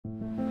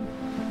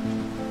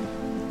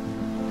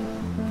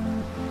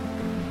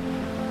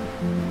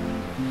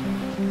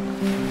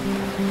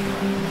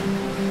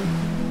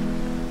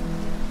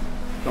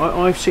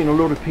I've seen a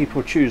lot of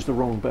people choose the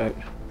wrong boat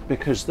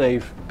because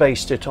they've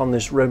based it on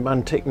this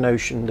romantic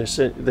notion,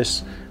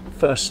 this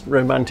first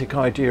romantic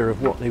idea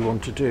of what they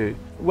want to do.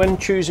 When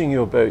choosing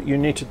your boat, you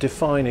need to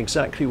define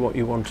exactly what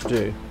you want to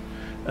do.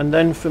 And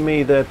then for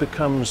me, there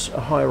becomes a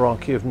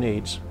hierarchy of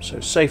needs.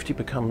 So safety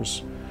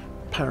becomes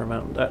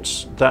paramount.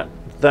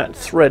 That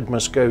thread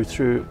must go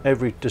through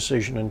every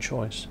decision and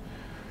choice.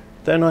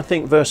 Then I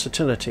think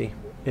versatility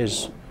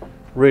is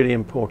really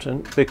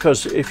important,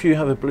 because if you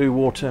have a blue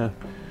water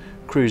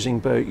cruising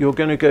boat, you're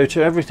going to go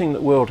to everything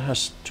the world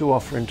has to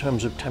offer in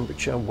terms of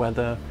temperature,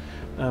 weather,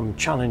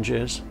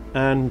 challenges.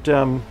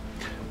 And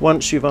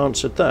once you've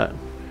answered that,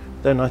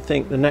 then I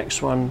think the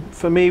next one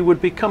for me would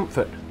be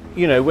comfort.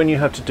 You know, when you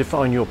have to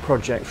define your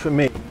project, for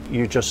me,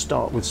 you just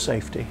start with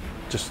safety.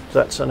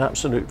 That's an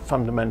absolute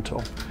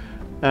fundamental.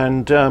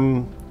 And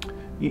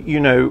you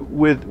know,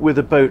 with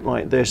a boat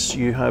like this,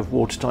 you have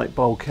watertight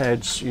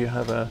bulkheads, you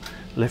have a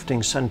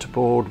lifting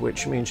centerboard,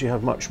 which means you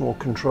have much more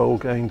control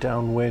going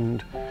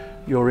downwind.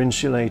 You're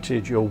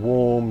insulated, you're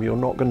warm, you're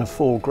not going to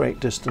fall great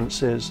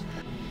distances,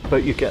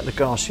 but you get the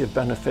Garcia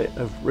benefit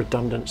of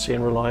redundancy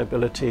and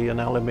reliability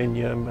and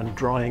aluminium and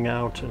drying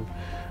out,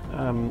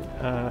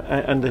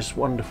 and this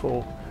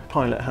wonderful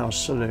pilot house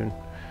saloon,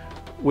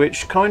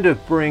 which kind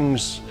of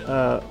brings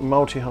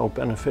multi-hull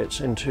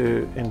benefits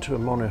into a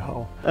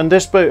monohull. And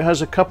this boat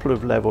has a couple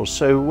of levels,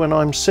 so when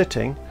I'm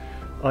sitting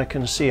I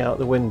can see out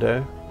the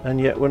window, and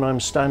yet when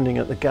I'm standing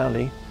at the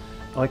galley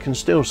I can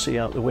still see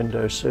out the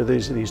window, so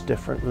these are these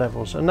different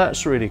levels, and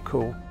that's really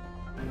cool.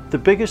 The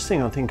biggest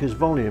thing I think is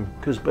volume,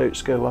 because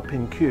boats go up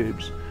in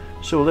cubes,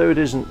 so although it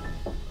isn't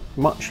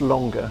much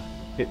longer,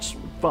 it's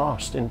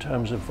vast in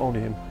terms of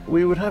volume.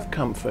 We would have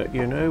comfort,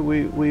 you know,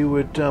 we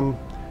would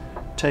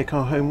take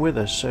our home with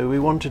us, so we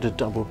wanted a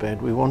double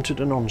bed, we wanted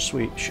an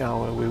ensuite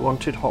shower, we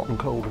wanted hot and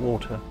cold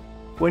water.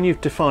 When you've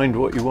defined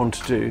what you want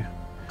to do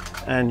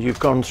and you've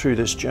gone through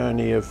this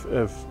journey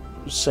of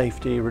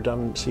safety,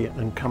 redundancy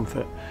and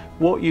comfort,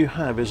 what you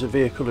have is a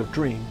vehicle of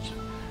dreams.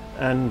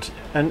 And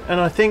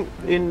I think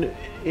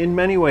in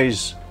many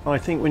ways, I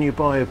think when you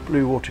buy a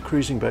blue water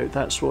cruising boat,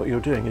 that's what you're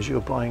doing, is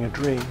you're buying a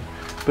dream.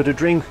 But a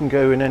dream can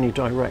go in any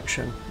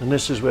direction, and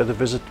this is where the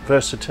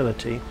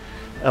versatility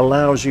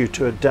allows you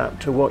to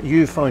adapt to what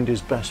you find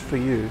is best for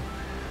you.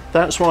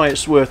 That's why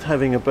it's worth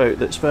having a boat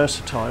that's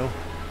versatile,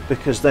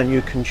 because then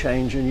you can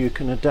change and you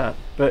can adapt.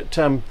 But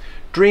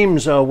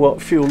dreams are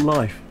what fuel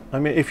life. I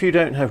mean, if you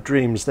don't have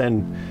dreams,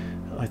 then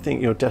I think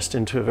you're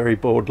destined to a very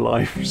bored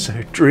life.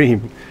 So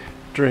dream,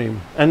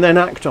 and then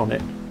act on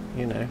it,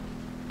 you know,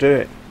 do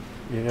it.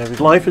 You know,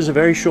 life is a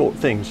very short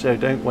thing, so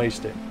don't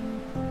waste it.